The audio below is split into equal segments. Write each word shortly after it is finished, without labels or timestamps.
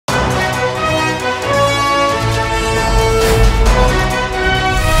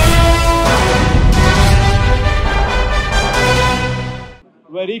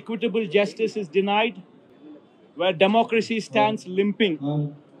where equitable justice is denied, where democracy stands limping.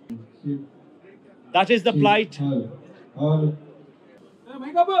 That is the plight.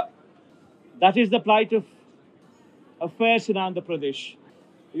 That is the plight of affairs in Andhra Pradesh.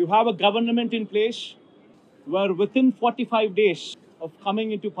 You have a government in place where within 45 days of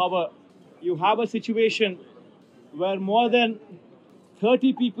coming into power, you have a situation where more than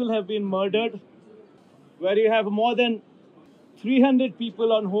 30 people have been murdered, where you have more than 300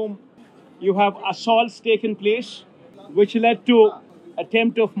 people on whom you have assaults taken place, which led to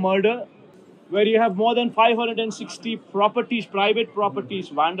attempt of murder, where you have more than 560 properties, private properties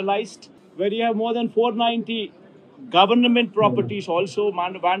vandalized, where you have more than 490 government properties also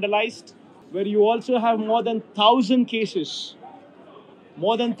vandalized, where you also have more than 1,000 cases,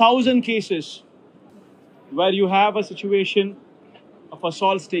 where you have a situation of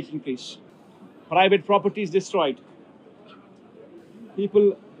assaults taking place, private properties destroyed,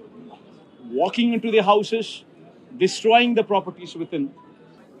 people walking into their houses, destroying the properties within,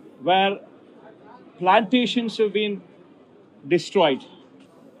 where plantations have been destroyed.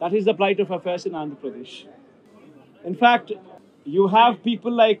 That is the plight of affairs in Andhra Pradesh. In fact, you have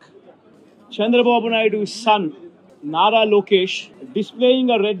people like Chandrababu Naidu's son, Nara Lokesh, displaying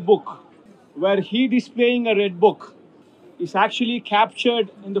a red book, where he displaying a red book is actually captured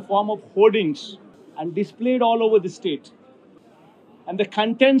in the form of hoardings and displayed all over the state. And the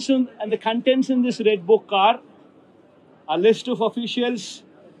contents in this red book are a list of officials,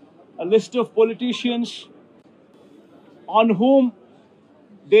 a list of politicians on whom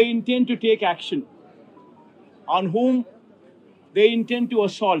they intend to take action, on whom they intend to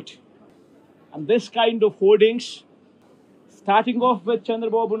assault. And this kind of hoardings, starting off with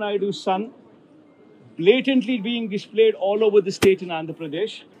Chandrababu Naidu's son, blatantly being displayed all over the state in Andhra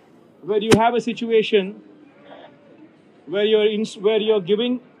Pradesh, where you have a situation where you're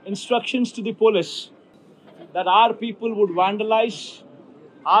giving instructions to the police that our people would vandalize,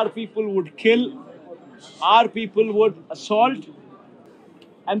 our people would kill, our people would assault,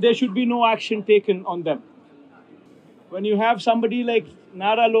 and there should be no action taken on them. When you have somebody like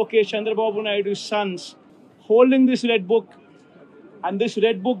Nara Lokesh, Chandrababu Naidu's sons, holding this red book, and this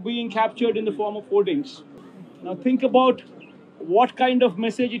red book being captured in the form of hoardings. Now think about what kind of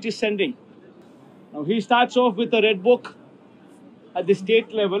message it is sending. Now he starts off with a red book at the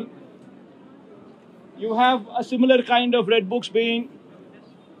state level. You have a similar kind of red books being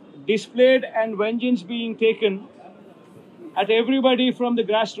displayed and vengeance being taken at everybody from the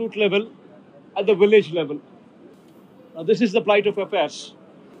grassroots level, at the village level. Now this is the plight of affairs.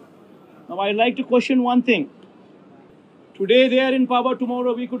 Now I'd like to question one thing. Today they are in power,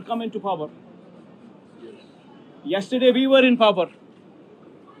 tomorrow we could come into power. Yesterday we were in power.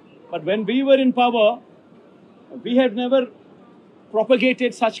 But when we were in power, we have never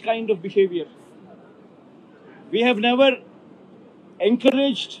propagated such kind of behavior. We have never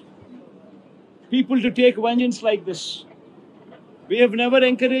encouraged people to take vengeance like this. We have never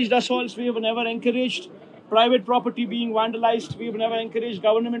encouraged assaults. We have never encouraged private property being vandalized. We have never encouraged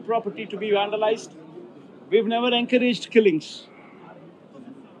government property to be vandalized. We have never encouraged killings.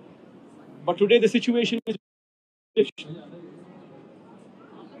 But today the situation is different.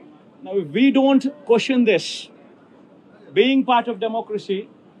 Now, if we don't question this, being part of democracy,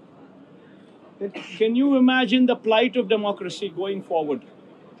 then can you imagine the plight of democracy going forward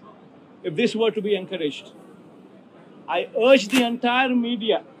if this were to be encouraged? I urge the entire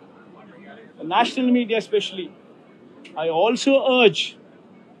media, the national media especially, I also urge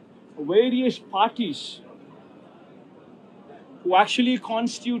various parties who actually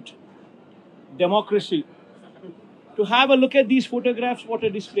constitute democracy to have a look at these photographs what are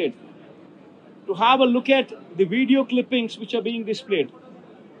displayed, to have a look at the video clippings which are being displayed.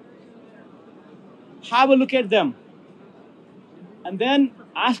 Have a look at them and then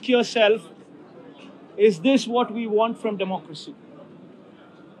ask yourself, is this what we want from democracy?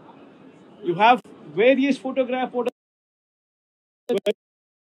 You have various photographs where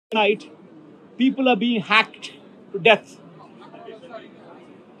tonight people are being hacked to death,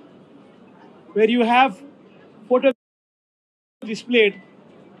 where you have photographs displayed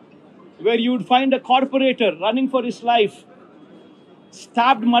where you would find a corporator running for his life,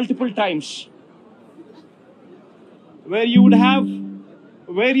 stabbed multiple times, where you would have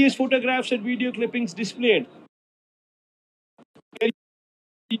various photographs and video clippings displayed.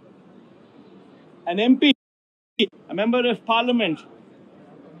 An MP, a member of parliament,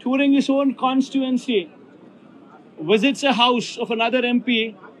 touring his own constituency, visits a house of another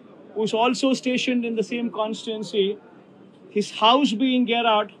MP who's also stationed in the same constituency, his house being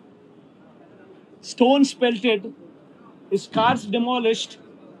garroted, stones pelted, his cars demolished,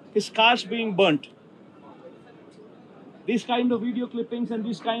 his cars being burnt. These kind of video clippings and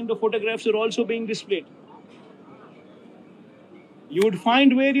these kind of photographs are also being displayed. You would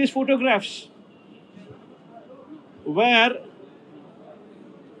find various photographs where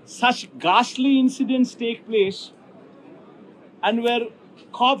such ghastly incidents take place and where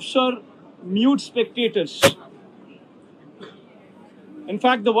cops are mute spectators. In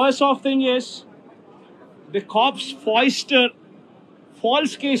fact, the worst off thing is the cops foster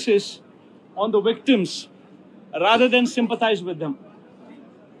false cases on the victims rather than sympathize with them.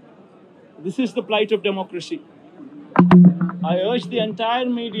 This is the plight of democracy. I urge the entire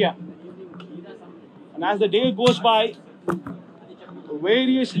media, and as the day goes by,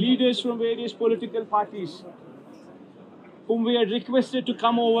 various leaders from various political parties whom we had requested to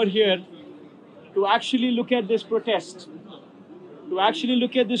come over here to actually look at this protest, to actually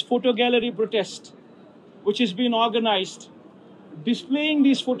look at this photo gallery protest, which has been organized, displaying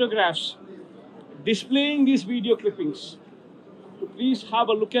these photographs, displaying these video clippings. So please have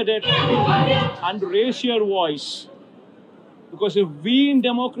a look at it and raise your voice. Because if we in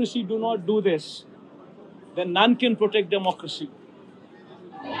democracy do not do this, then none can protect democracy.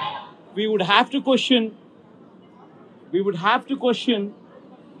 We would have to question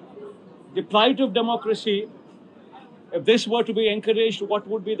the plight of democracy. If this were to be encouraged, what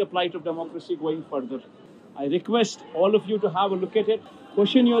would be the plight of democracy going further? I request all of you to have a look at it,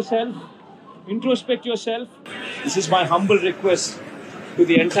 question yourself, introspect yourself. This is my humble request to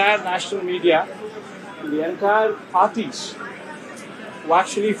the entire national media, to the entire parties who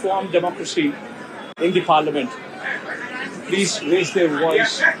actually form democracy in the parliament. Please raise their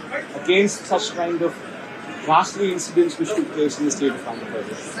voice against such kind of ghastly incidents which took place in the state of Andhra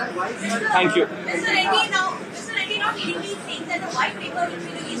Pradesh. Thank you. Mr. Reddy, now Hindi saying that the white paper will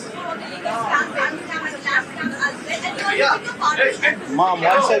be released for illegal scam, family scam and last scam as well, and you are using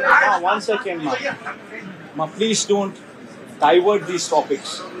your party. One second, Ma, please don't divert these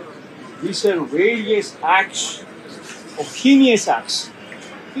topics. These are various acts, of heinous acts.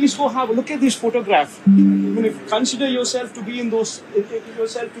 Please go have a look at this photograph. Even if you consider yourself to be in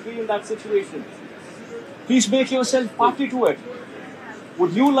that situation, please make yourself party to it.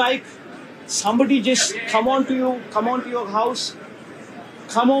 Would you like somebody just come onto your house,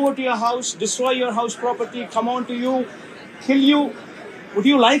 come over to your house, destroy your house property, come onto you, kill you? Would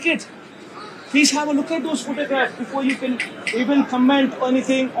you like it? Please have a look at those photographs before you can even comment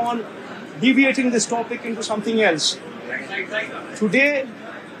anything on deviating this topic into something else. Today,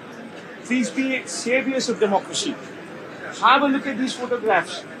 please be saviors of democracy. Have a look at these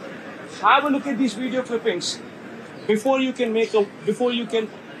photographs. Have a look at these video clippings before you can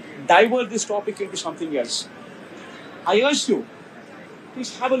divert this topic into something else. I urge you,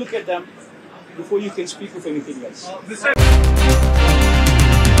 please have a look at them before you can speak of anything else.